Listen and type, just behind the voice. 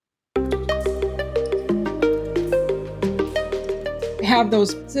have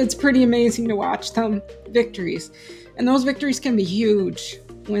those, it's pretty amazing to watch them victories. And those victories can be huge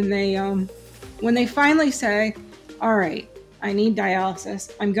when they finally say, all right, I need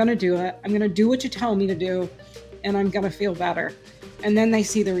dialysis. I'm going to do it. I'm going to do what you tell me to do, and I'm going to feel better. And then they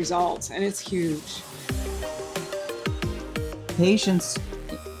see the results, and it's huge. Patients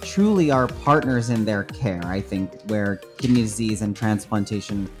truly are partners in their care, I think, where kidney disease and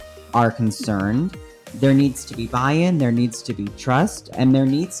transplantation are concerned. There needs to be buy-in, there needs to be trust, and there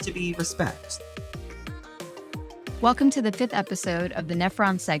needs to be respect. Welcome to the 5th episode of the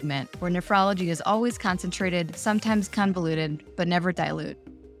Nephron segment, where nephrology is always concentrated, sometimes convoluted, but never dilute.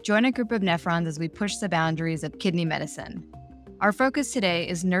 Join a group of nephrons as we push the boundaries of kidney medicine. Our focus today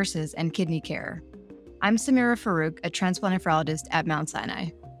is nurses and kidney care. I'm Samira Farouk, a transplant nephrologist at Mount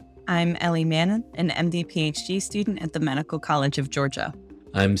Sinai. I'm Ellie Mannon, an MD PhD student at the Medical College of Georgia.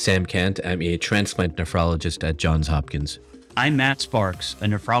 I'm Sam Kant. I'm a transplant nephrologist at Johns Hopkins. I'm Matt Sparks, a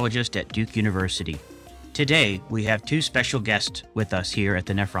nephrologist at Duke University. Today, we have two special guests with us here at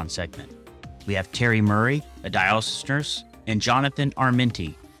the Nephron segment. We have Terry Murray, a dialysis nurse, and Jonathan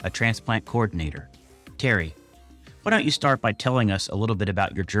Armenti, a transplant coordinator. Terry, why don't you start by telling us a little bit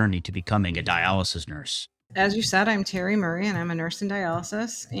about your journey to becoming a dialysis nurse? As you said, I'm Terry Murray, and I'm a nurse in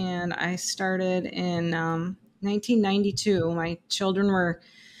dialysis, and I started in 1992.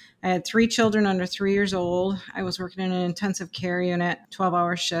 I had 3 children under 3 years old. I was working in an intensive care unit,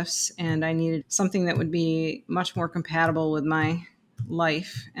 12-hour shifts, and I needed something that would be much more compatible with my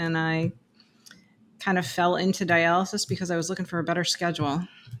life. And I kind of fell into dialysis because I was looking for a better schedule.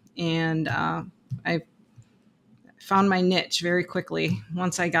 And I found my niche very quickly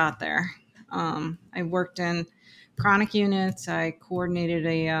once I got there. I worked in chronic units. I coordinated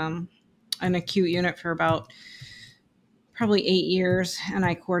an acute unit for about probably 8 years, and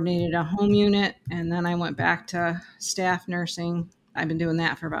I coordinated a home unit, and then I went back to staff nursing. I've been doing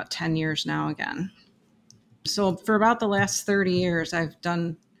that for about 10 years now again. So for about the last 30 years, I've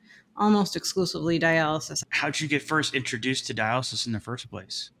done almost exclusively dialysis. How'd you get first introduced to dialysis in the first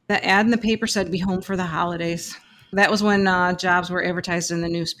place? The ad in the paper said, "Be home for the holidays." That was when jobs were advertised in the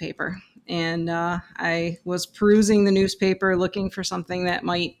newspaper. And I was perusing the newspaper looking for something that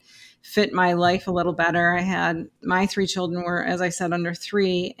might fit my life a little better. I had my 3 children were, as I said, under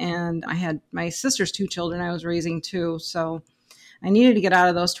 3, and I had my sister's 2 children I was raising too. So I needed to get out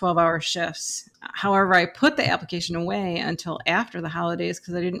of those 12-hour shifts. However, I put the application away until after the holidays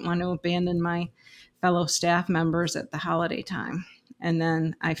because I didn't want to abandon my fellow staff members at the holiday time. And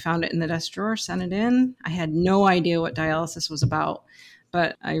then I found it in the desk drawer, sent it in. I had no idea what dialysis was about,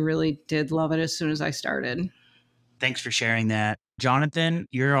 but I really did love it as soon as I started. Thanks for sharing that. Jonathan,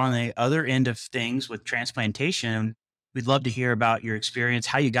 you're on the other end of things with transplantation. We'd love to hear about your experience,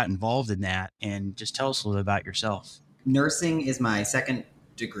 how you got involved in that, and just tell us a little about yourself. Nursing is my second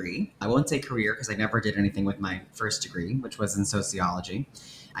degree. I won't say career because I never did anything with my first degree, which was in sociology.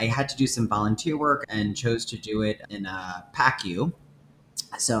 I had to do some volunteer work and chose to do it in a PACU.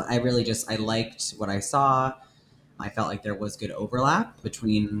 So I liked what I saw. I felt like there was good overlap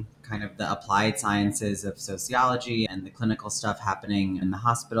between kind of the applied sciences of sociology and the clinical stuff happening in the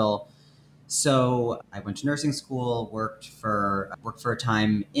hospital. So I went to nursing school, worked for a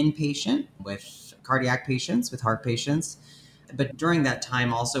time inpatient with cardiac patients, with heart patients. But during that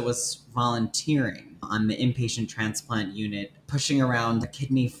time also was volunteering on the inpatient transplant unit, pushing around a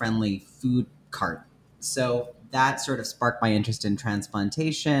kidney-friendly food cart. So that sort of sparked my interest in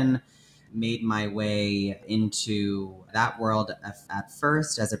transplantation, made my way into that world at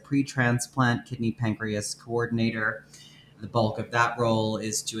first as a pre-transplant kidney pancreas coordinator. The bulk of that role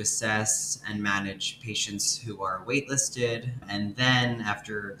is to assess and manage patients who are waitlisted. And then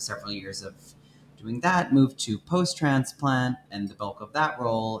after several years of doing that, moved to post-transplant. And the bulk of that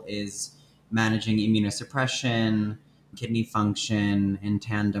role is managing immunosuppression, kidney function in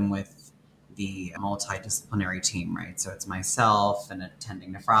tandem with the multidisciplinary team, right? So it's myself, an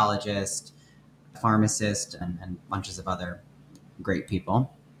attending nephrologist, pharmacist, and bunches of other great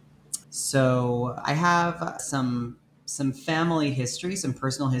people. So I have some family history, some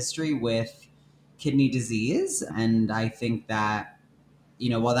personal history with kidney disease. And I think that,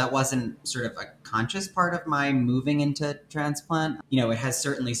 while that wasn't sort of a conscious part of my moving into transplant, it has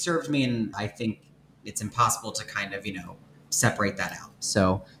certainly served me. And I think it's impossible to kind of, separate that out.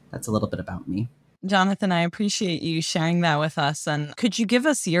 So that's a little bit about me. Jonathan, I appreciate you sharing that with us. And could you give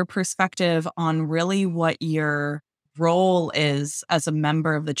us your perspective on really what your role is as a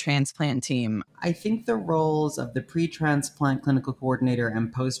member of the transplant team? I think the roles of the pre-transplant clinical coordinator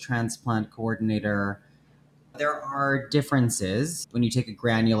and post-transplant coordinator There are differences when you take a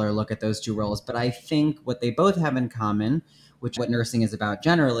granular look at those two roles, but I think what they both have in common, which what nursing is about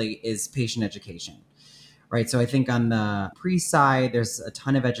generally, is patient education, right? So I think on the pre side, there's a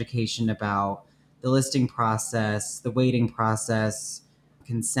ton of education about the listing process, the waiting process,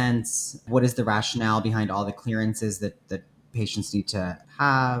 consents, what is the rationale behind all the clearances that patients need to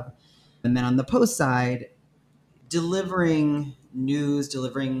have. And then on the post side, delivering news,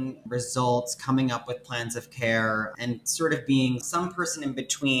 delivering results, coming up with plans of care, and sort of being some person in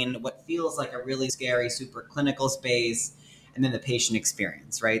between what feels like a really scary, super clinical space and then the patient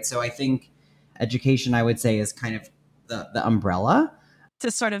experience, right? So I think education, I would say, is kind of the umbrella.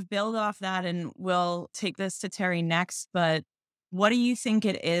 To sort of build off that, and we'll take this to Terry next, but what do you think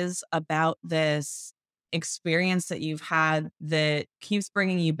it is about this experience that you've had that keeps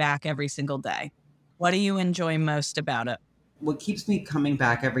bringing you back every single day? What do you enjoy most about it? What keeps me coming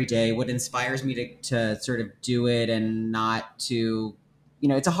back every day, what inspires me to sort of do it and not to,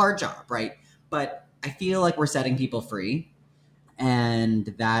 it's a hard job, right? But I feel like we're setting people free, and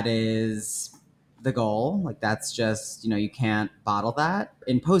that is the goal. Like, that's just, you can't bottle that.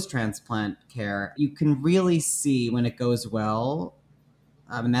 In post-transplant care, you can really see when it goes well,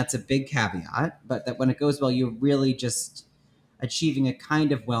 and that's a big caveat, but that when it goes well, you're really just achieving a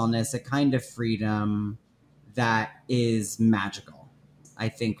kind of wellness, a kind of freedom that is magical. I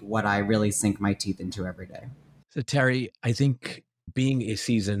think what I really sink my teeth into every day. So, Terry, I think being a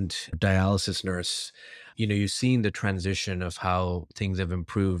seasoned dialysis nurse, you've seen the transition of how things have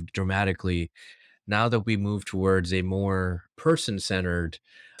improved dramatically. Now that we move towards a more person centered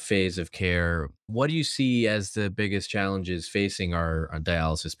phase of care, what do you see as the biggest challenges facing our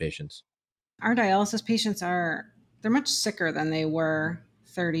dialysis patients? Our dialysis patients they're much sicker than they were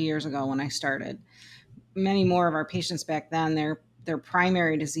 30 years ago when I started. Many more of our patients back then, their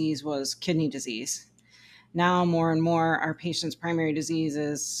primary disease was kidney disease. Now, more and more, our patients' primary disease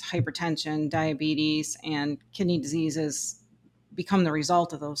is hypertension, diabetes, and kidney diseases become the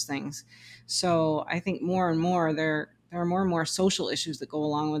result of those things. So I think more and more there are more and more social issues that go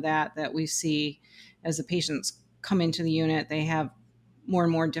along with that we see as the patients come into the unit. They have more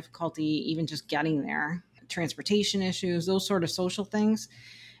and more difficulty even just getting there. Transportation issues, those sort of social things.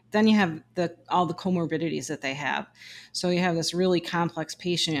 Then you have all the comorbidities that they have. So you have this really complex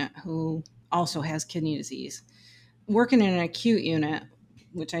patient who also has kidney disease. Working in an acute unit,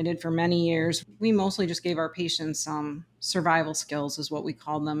 which I did for many years, we mostly just gave our patients survival skills, is what we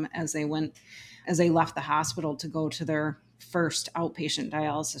called them, as they left the hospital to go to their first outpatient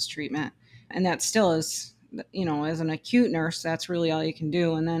dialysis treatment. And that still is, as an acute nurse, that's really all you can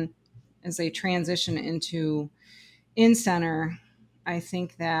do. And then as they transition into in-center, I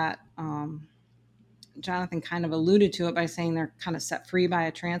think that Jonathan kind of alluded to it by saying they're kind of set free by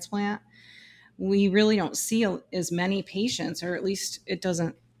a transplant. We really don't see as many patients, or at least it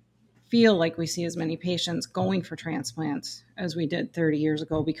doesn't feel like we see as many patients going for transplants as we did 30 years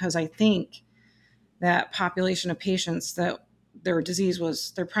ago, because I think that population of patients that their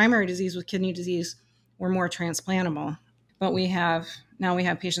primary disease was kidney disease were more transplantable. But we have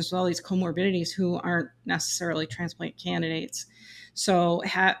patients with all these comorbidities who aren't necessarily transplant candidates. So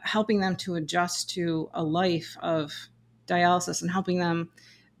helping them to adjust to a life of dialysis and helping them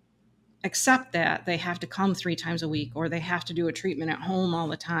accept that they have to come 3 times a week or they have to do a treatment at home all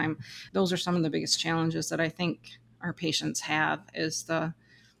the time. Those are some of the biggest challenges that I think our patients have. It's a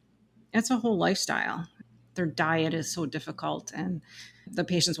whole lifestyle. Their diet is so difficult, and the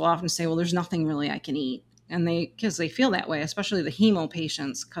patients will often say, well, there's nothing really I can eat. And because they feel that way, especially the hemo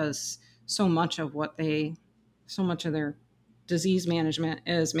patients, because so much of their disease management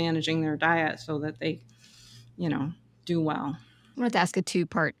is managing their diet so that they, do well. I wanted to ask a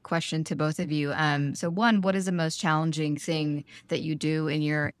two-part question to both of you. So one, what is the most challenging thing that you do in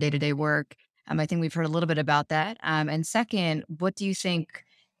your day-to-day work? I think we've heard a little bit about that. And second, what do you think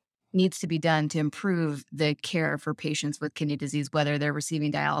needs to be done to improve the care for patients with kidney disease, whether they're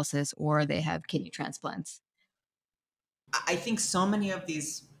receiving dialysis or they have kidney transplants? I think so many of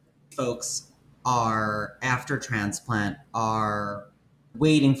these folks are, after transplant, are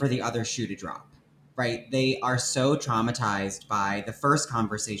waiting for the other shoe to drop, right? They are so traumatized by the first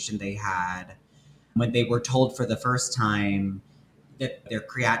conversation they had when they were told for the first time that their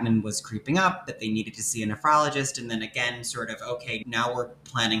creatinine was creeping up, that they needed to see a nephrologist, and then again, sort of, okay, now we're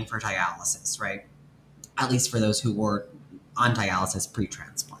planning for dialysis, right? At least for those who were on dialysis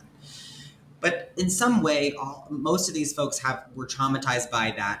pre-transplant. But in some way, most of these folks were traumatized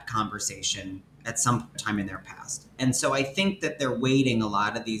by that conversation at some time in their past. And so I think that they're waiting, a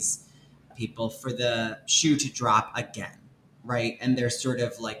lot of these people, for the shoe to drop again. right? And they're sort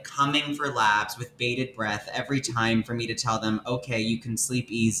of like coming for labs with bated breath every time for me to tell them, okay, you can sleep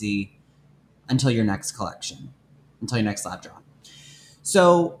easy until your next collection, until your next lab draw.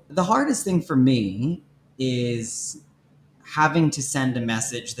 So the hardest thing for me is having to send a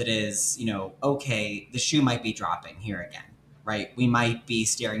message that is, okay, the shoe might be dropping here again, right? We might be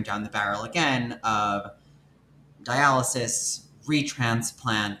staring down the barrel again of dialysis,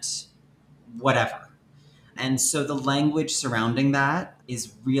 retransplant, whatever. And so the language surrounding that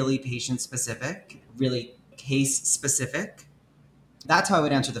is really patient specific, really case specific. That's how I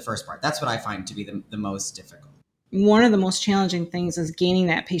would answer the first part. That's what I find to be the most difficult. One of the most challenging things is gaining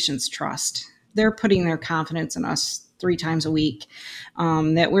that patient's trust. They're putting their confidence in us 3 times a week,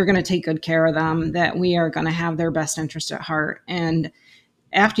 that we're going to take good care of them, that we are going to have their best interest at heart. And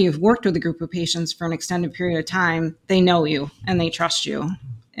after you've worked with a group of patients for an extended period of time, they know you and they trust you.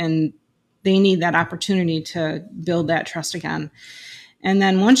 And they need that opportunity to build that trust again. And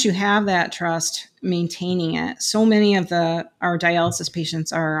then once you have that trust, maintaining it. So many of our dialysis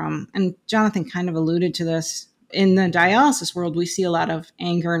patients are, and Jonathan kind of alluded to this, in the dialysis world, we see a lot of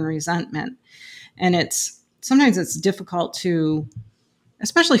anger and resentment. And sometimes it's difficult to,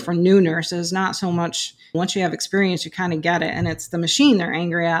 especially for new nurses, not so much once you have experience, you kind of get it. And it's the machine they're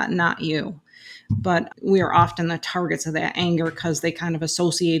angry at, not you. But we are often the targets of that anger because they kind of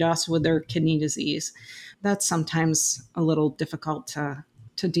associate us with their kidney disease. That's sometimes a little difficult to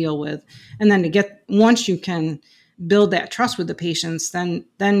deal with. And then once you can build that trust with the patients, then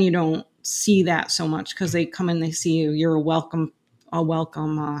you don't see that so much because they come in, they see you, you're a welcome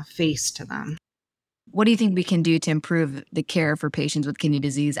face to them. What do you think we can do to improve the care for patients with kidney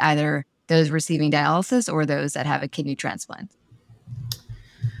disease, either those receiving dialysis or those that have a kidney transplant?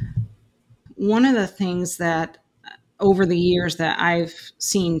 One of the things that over the years that I've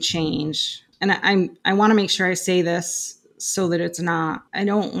seen change, and I want to make sure I say this so that it's not, I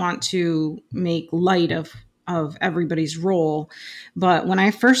don't want to make light of everybody's role. But when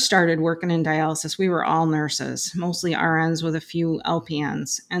I first started working in dialysis, we were all nurses, mostly RNs with a few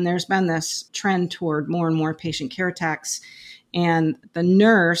LPNs. And there's been this trend toward more and more patient care techs. And the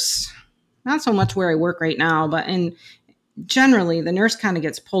nurse, not so much where I work right now, but generally the nurse kind of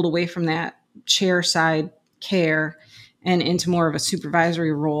gets pulled away from that chair side care and into more of a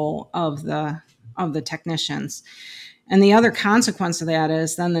supervisory role of the technicians. And the other consequence of that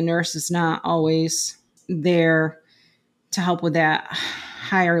is then the nurse is not always there to help with that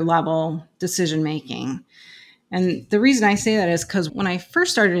higher level decision making. And the reason I say that is because when I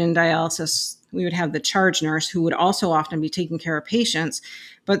first started in dialysis, we would have the charge nurse who would also often be taking care of patients.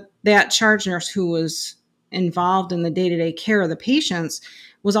 But that charge nurse who was involved in the day-to-day care of the patients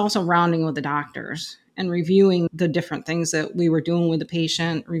was also rounding with the doctors and reviewing the different things that we were doing with the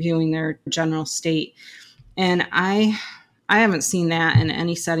patient, reviewing their general state. And I haven't seen that in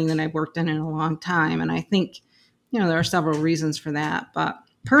any setting that I've worked in a long time. And I think, there are several reasons for that. But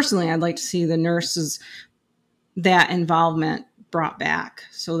personally, I'd like to see the nurses, that involvement brought back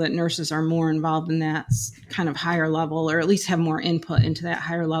so that nurses are more involved in that kind of higher level, or at least have more input into that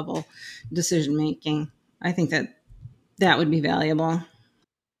higher level decision making. I think that would be valuable.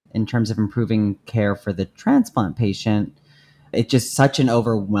 In terms of improving care for the transplant patient, it's just such an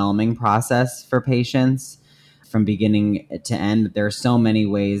overwhelming process for patients from beginning to end. There are so many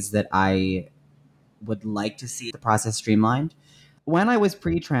ways that I would like to see the process streamlined. When I was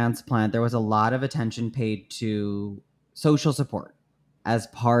pre-transplant, there was a lot of attention paid to social support as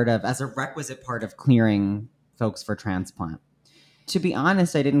a requisite part of clearing folks for transplant. To be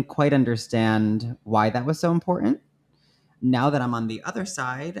honest, I didn't quite understand why that was so important. Now that I'm on the other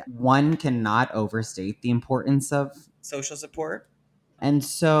side, one cannot overstate the importance of social support. And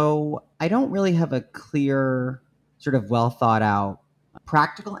so I don't really have a clear, sort of well thought out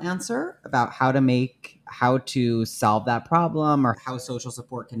practical answer about how to solve that problem or how social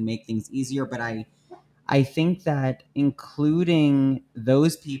support can make things easier. But I think that including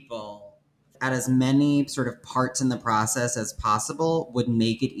those people at as many sort of parts in the process as possible would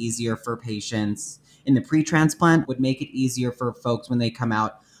make it easier for patients in the pre-transplant, would make it easier for folks when they come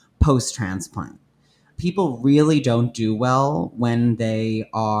out post-transplant. People really don't do well when they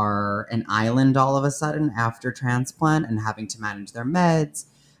are an island all of a sudden after transplant and having to manage their meds,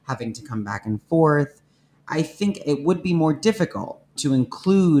 having to come back and forth. I think it would be more difficult to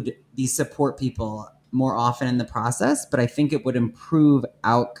include these support people more often in the process, but I think it would improve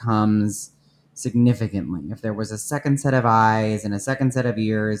outcomes significantly if there was a second set of eyes and a second set of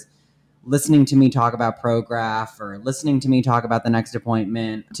ears listening to me talk about Prograph or listening to me talk about the next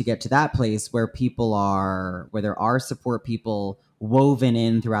appointment to get to that place where there are support people woven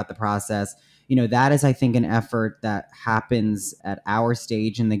in throughout the process. That is, I think, an effort that happens at our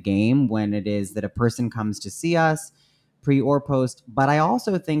stage in the game when it is that a person comes to see us pre or post. But I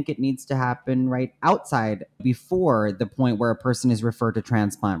also think it needs to happen right outside before the point where a person is referred to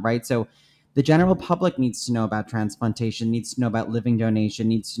transplant, right? So the general public needs to know about transplantation, needs to know about living donation,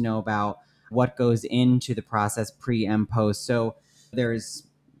 needs to know about what goes into the process pre and post. So there's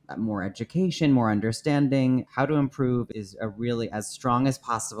more education, more understanding. How to improve is a really, as strong as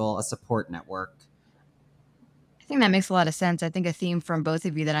possible, a support network. I think that makes a lot of sense. I think a theme from both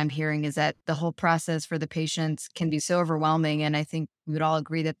of you that I'm hearing is that the whole process for the patients can be so overwhelming. And I think we would all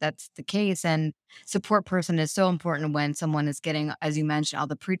agree that that's the case. And support person is so important when someone is getting, as you mentioned, all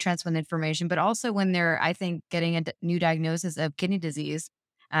the pre transplant information, but also when they're, I think, getting a new diagnosis of kidney disease.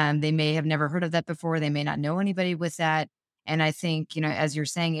 They may have never heard of that before. They may not know anybody with that. And I think, as you're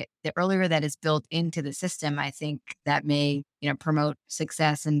saying it, the earlier that is built into the system, I think that may, promote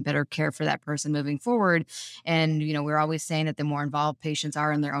success and better care for that person moving forward. And, we're always saying that the more involved patients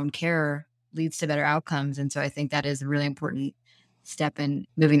are in their own care leads to better outcomes. And so I think that is a really important step in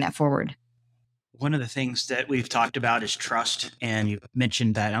moving that forward. One of the things that we've talked about is trust. And you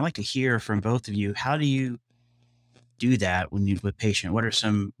mentioned that. I'd like to hear from both of you. How do you do that when you're with a patient? What are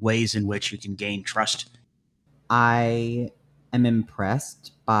some ways in which you can gain trust? I am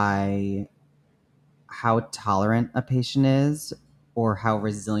impressed by how tolerant a patient is or how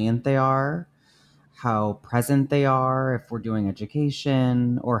resilient they are, how present they are if we're doing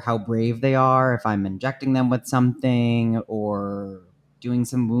education, or how brave they are if I'm injecting them with something or doing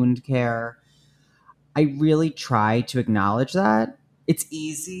some wound care. I really try to acknowledge that. It's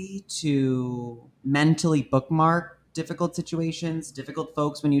easy to mentally bookmark difficult situations, difficult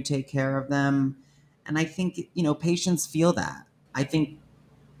folks when you take care of them. And I think, patients feel that. I think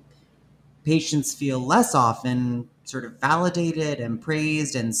patients feel less often sort of validated and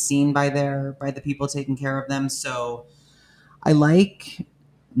praised and seen by the people taking care of them. So I like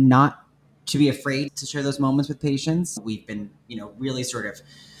not to be afraid to share those moments with patients. We've been, really sort of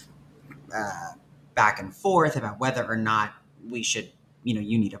uh, back and forth about whether or not we should,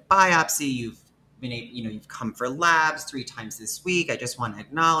 you need a biopsy. You've come for labs 3 times this week. I just want to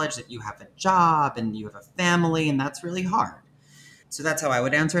acknowledge that you have a job and you have a family, and that's really hard. So that's how I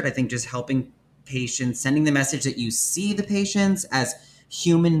would answer it. I think just helping patients, sending the message that you see the patients as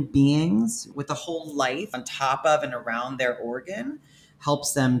human beings with a whole life on top of and around their organ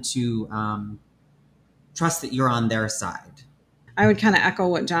helps them to trust that you're on their side. I would kind of echo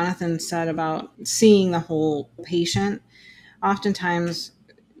what Jonathan said about seeing the whole patient. Oftentimes,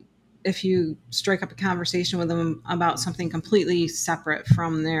 if you strike up a conversation with them about something completely separate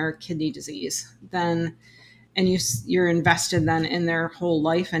from their kidney disease, then and you're invested then in their whole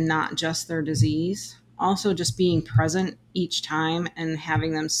life and not just their disease. Also, just being present each time and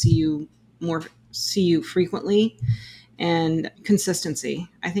having them see you frequently, and consistency.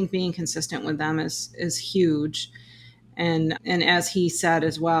 I think being consistent with them is huge. And as he said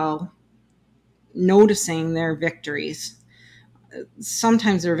as well, noticing their victories.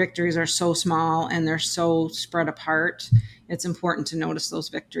 Sometimes their victories are so small and they're so spread apart. It's important to notice those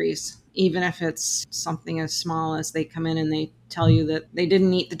victories, even if it's something as small as they come in and they tell you that they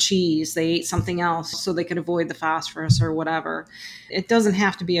didn't eat the cheese, they ate something else so they could avoid the phosphorus or whatever. It doesn't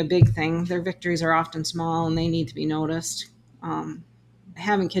have to be a big thing. Their victories are often small and they need to be noticed.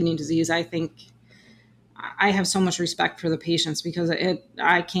 Having kidney disease, I think I have so much respect for the patients because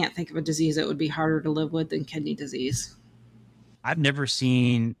I can't think of a disease that would be harder to live with than kidney disease. I've never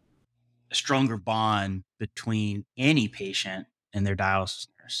seen a stronger bond between any patient and their dialysis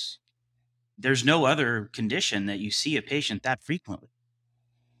nurse. There's no other condition that you see a patient that frequently,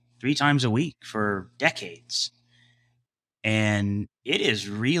 3 times a week for decades. And it is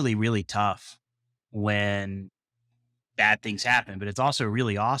really, really tough when bad things happen, but it's also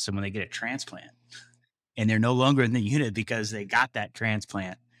really awesome when they get a transplant and they're no longer in the unit because they got that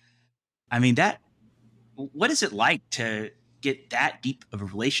transplant. I mean, what is it like to get that deep of a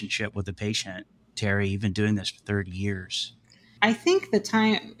relationship with the patient, Terry? You've been doing this for 30 years. I think the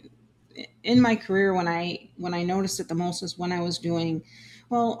time in my career when I noticed it the most is when I was doing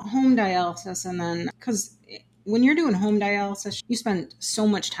home dialysis. And then because when you're doing home dialysis, you spend so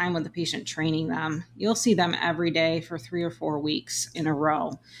much time with the patient training them. You'll see them every day for 3 or 4 weeks in a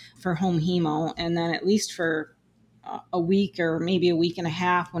row for home hemo, and then at least for a week or maybe a week and a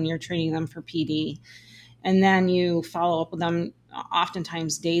half when you're training them for PD. And then you follow up with them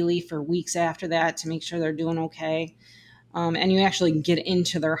oftentimes daily for weeks after that to make sure they're doing okay. And you actually get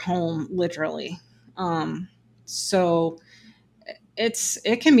into their home literally. So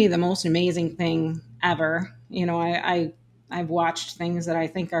it can be the most amazing thing ever. I've watched things that I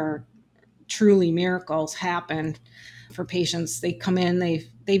think are truly miracles happen for patients. They come in, they've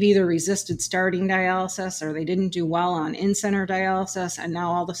either resisted starting dialysis or they didn't do well on in-center dialysis, and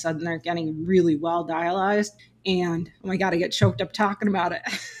now all of a sudden they're getting really well dialyzed. And oh my God, I get choked up talking about it.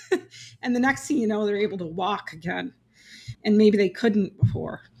 And the next thing you know, they're able to walk again, and maybe they couldn't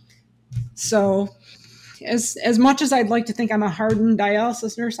before. So as much as I'd like to think I'm a hardened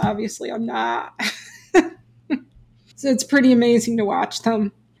dialysis nurse, obviously I'm not. So it's pretty amazing to watch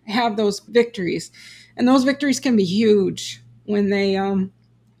them have those victories. And those victories can be huge when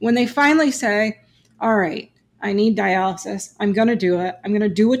they finally say, all right, I need dialysis. I'm going to do it. I'm going to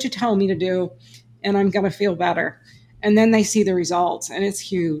do what you tell me to do, and I'm going to feel better. And then they see the results, and it's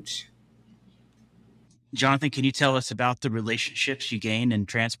huge. Jonathan, can you tell us about the relationships you gain in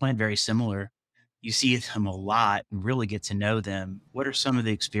transplant? Very similar. You see them a lot and really get to know them. What are some of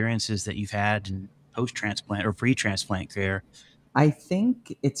the experiences that you've had in post-transplant or pre-transplant care? I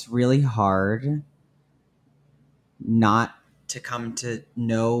think it's really hard not to come to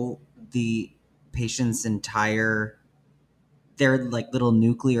know the patient's entire, their like little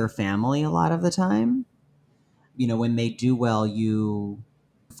nuclear family a lot of the time. You know, when they do well, you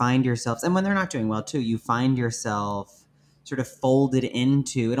find yourself, and when they're not doing well too, you find yourself sort of folded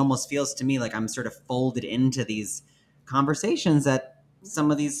into, it almost feels to me like I'm sort of folded into these conversations that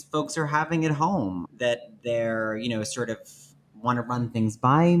some of these folks are having at home, that they're, you know, sort of want to run things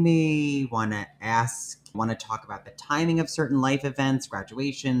by me, want to ask, want to talk about the timing of certain life events,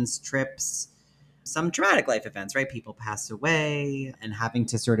 graduations, trips, some traumatic life events, right? People pass away, and having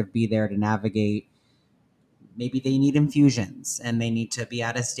to sort of be there to navigate. Maybe they need infusions and they need to be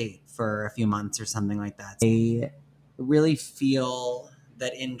out of state for a few months or something like that. They really feel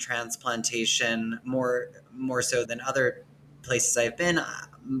that in transplantation, more so than other places I've been,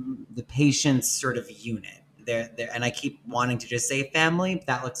 the patient's sort of unit. And I keep wanting to just say family.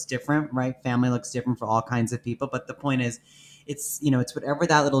 That looks different, right? Family looks different for all kinds of people. But the point is, it's, you know, it's whatever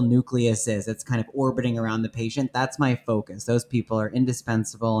that little nucleus is that's kind of orbiting around the patient. That's my focus. Those people are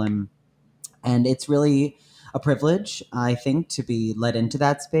indispensable, and it's really a privilege, I think, to be led into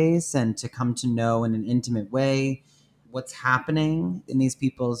that space and to come to know in an intimate way what's happening in these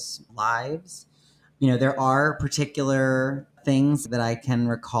people's lives. You know, there are particular things that I can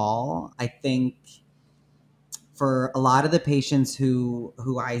recall. I think for a lot of the patients who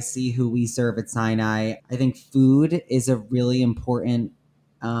I see, who we serve at Sinai, I think food is a really important,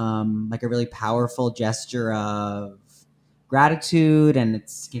 like a really powerful gesture of gratitude, and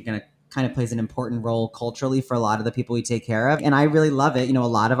it's going to kind of plays an important role culturally for a lot of the people we take care of. And I really love it. You know, a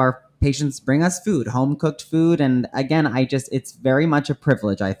lot of our patients bring us food, home cooked food. And again, it's very much a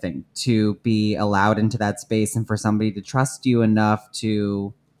privilege, I think, to be allowed into that space and for somebody to trust you enough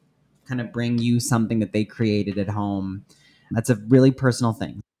to kind of bring you something that they created at home. That's a really personal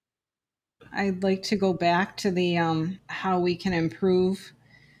thing. I'd like to go back to the how we can improve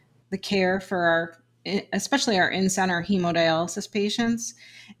the care for especially our in-center hemodialysis patients.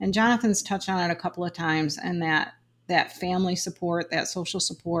 And Jonathan's touched on it a couple of times, and that family support, that social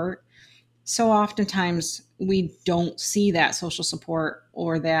support. So oftentimes we don't see that social support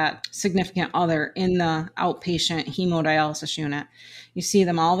or that significant other in the outpatient hemodialysis unit. You see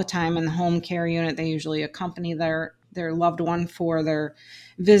them all the time in the home care unit. They usually accompany their loved one for their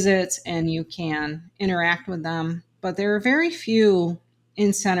visits, and you can interact with them. But there are very few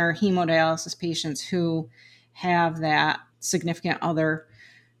in-center hemodialysis patients who have that significant other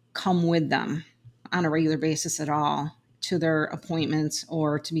come with them on a regular basis at all to their appointments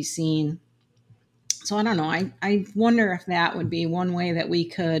or to be seen. So I don't know. I wonder if that would be one way that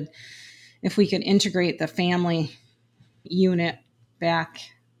if we could integrate the family unit back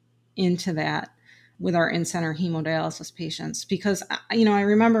into that with our in-center hemodialysis patients. Because, you know, I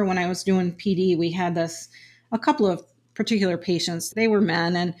remember when I was doing PD, we had a couple of particular patients. They were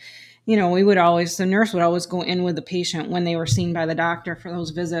men, and, you know, the nurse would always go in with the patient when they were seen by the doctor for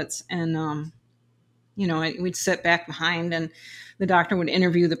those visits. And, you know, we'd sit back behind, and the doctor would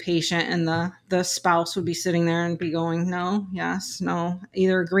interview the patient, and the spouse would be sitting there and be going, no, yes, no,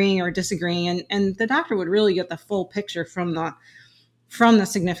 either agreeing or disagreeing. And the doctor would really get the full picture from the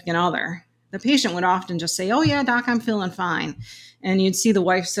significant other. The patient would often just say, oh yeah, doc, I'm feeling fine. And you'd see the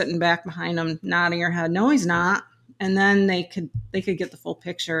wife sitting back behind him, nodding her head, no, he's not. And then they could get the full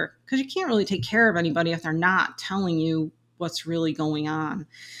picture, because you can't really take care of anybody if they're not telling you what's really going on.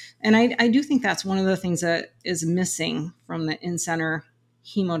 And I do think that's one of the things that is missing from the in-center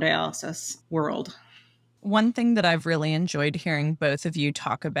hemodialysis world. One thing that I've really enjoyed hearing both of you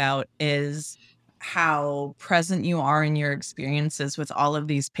talk about is how present you are in your experiences with all of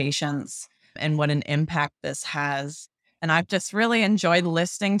these patients and what an impact this has. And I've just really enjoyed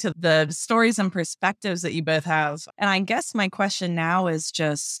listening to the stories and perspectives that you both have. And I guess my question now is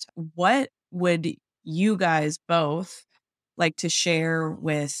just what would you guys both like to share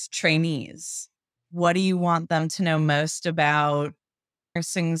with trainees? What do you want them to know most about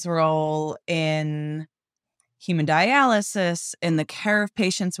nursing's role in hemodialysis, in the care of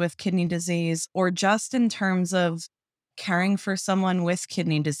patients with kidney disease, or just in terms of caring for someone with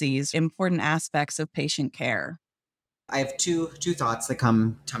kidney disease, important aspects of patient care? I have two thoughts that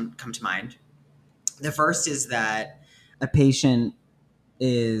come to mind. The first is that a patient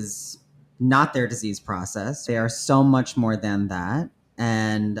is not their disease process. They are so much more than that.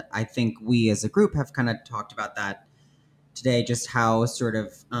 And I think we as a group have kind of talked about that today, just how sort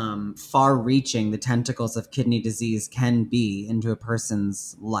of far reaching the tentacles of kidney disease can be into a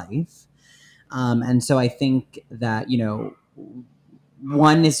person's life. And so I think that,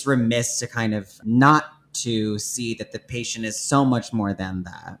 one is remiss to kind of not to see that the patient is so much more than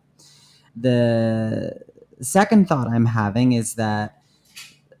that. The second thought I'm having is that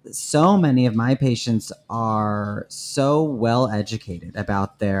so many of my patients are so well educated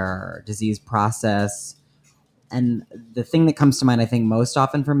about their disease process. And the thing that comes to mind, I think, most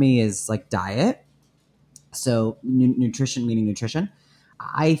often for me is like diet. So nutrition, meaning nutrition.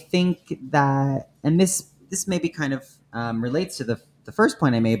 I think that, and this maybe kind of relates to the first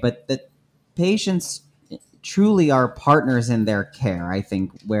point I made, but that patients truly are partners in their care. I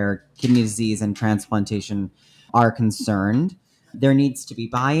think where kidney disease and transplantation are concerned, there needs to be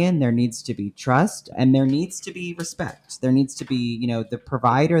buy-in, there needs to be trust, and there needs to be respect. There needs to be, the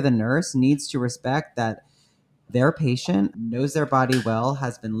provider, the nurse needs to respect that their patient knows their body well,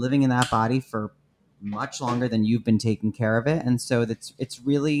 has been living in that body for much longer than you've been taking care of it. And so it's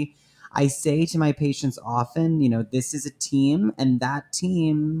really, I say to my patients often, this is a team, and that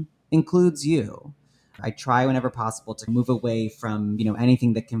team includes you. I try whenever possible to move away from,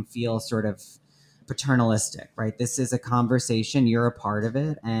 anything that can feel sort of paternalistic, right? This is a conversation, you're a part of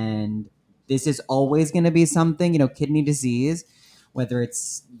it, and this is always going to be something, kidney disease, whether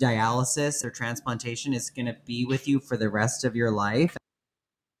it's dialysis or transplantation, is going to be with you for the rest of your life.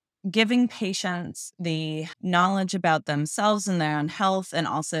 Giving patients the knowledge about themselves and their own health, and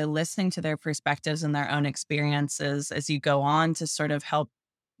also listening to their perspectives and their own experiences as you go on to sort of help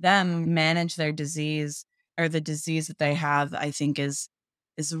them manage their disease or the disease that they have, I think is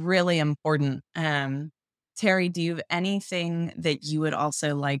really important. Terry, do you have anything that you would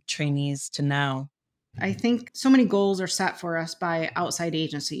also like trainees to know? I think so many goals are set for us by outside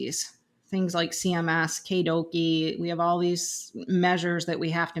agencies, things like CMS, KDOQI. We have all these measures that we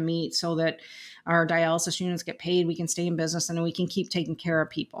have to meet so that our dialysis units get paid, we can stay in business, and we can keep taking care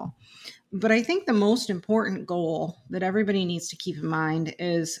of people. But I think the most important goal that everybody needs to keep in mind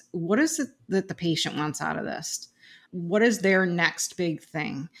is, what is it that the patient wants out of this? What is their next big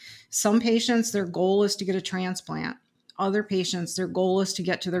thing? Some patients, their goal is to get a transplant. Other patients, their goal is to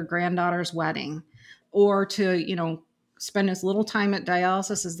get to their granddaughter's wedding, or to, spend as little time at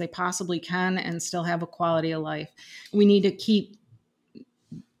dialysis as they possibly can and still have a quality of life. We need to keep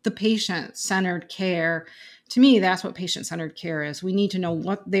the patient-centered care. To me, that's what patient-centered care is. We need to know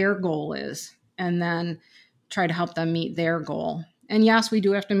what their goal is and then try to help them meet their goal. And yes, we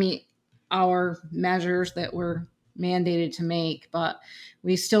do have to meet our measures that we're mandated to make, but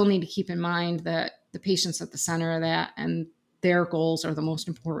we still need to keep in mind that the patient's at the center of that, and their goals are the most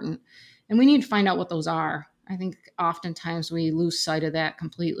important. And we need to find out what those are. I think oftentimes we lose sight of that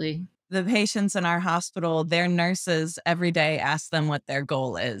completely. The patients in our hospital, their nurses every day ask them what their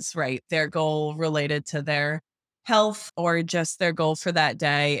goal is, right? Their goal related to their health or just their goal for that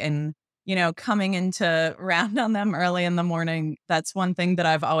day. And, coming into round on them early in the morning, that's one thing that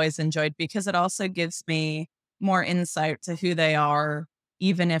I've always enjoyed, because it also gives me more insight to who they are,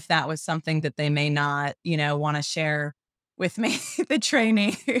 even if that was something that they may not, want to share with me, the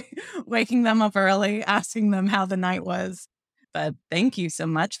trainee, waking them up early, asking them how the night was. But thank you so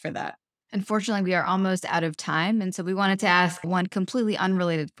much for that. Unfortunately, we are almost out of time. And so we wanted to ask one completely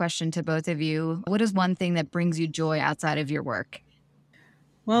unrelated question to both of you. What is one thing that brings you joy outside of your work?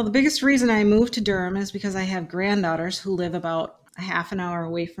 Well, the biggest reason I moved to Durham is because I have granddaughters who live about a half an hour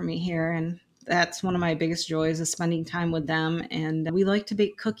away from me here. And that's one of my biggest joys, is spending time with them. And we like to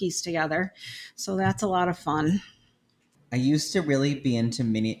bake cookies together. So that's a lot of fun. I used to really be into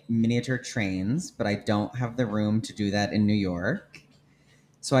miniature trains, but I don't have the room to do that in New York.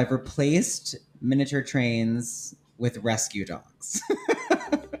 So I've replaced miniature trains with rescue dogs.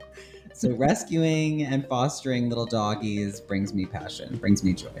 So rescuing and fostering little doggies brings me passion, brings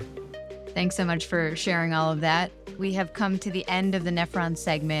me joy. Thanks so much for sharing all of that. We have come to the end of the Nephron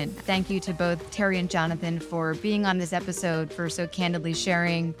segment. Thank you to both Terry and Jonathan for being on this episode, for so candidly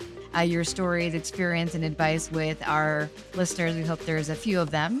sharing your stories, experience, and advice with our listeners. We hope there's a few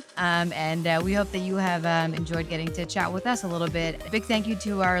of them. And we hope that you have enjoyed getting to chat with us a little bit. A big thank you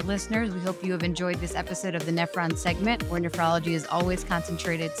to our listeners. We hope you have enjoyed this episode of the Nephron segment, where nephrology is always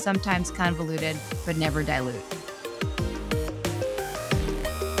concentrated, sometimes convoluted, but never dilute.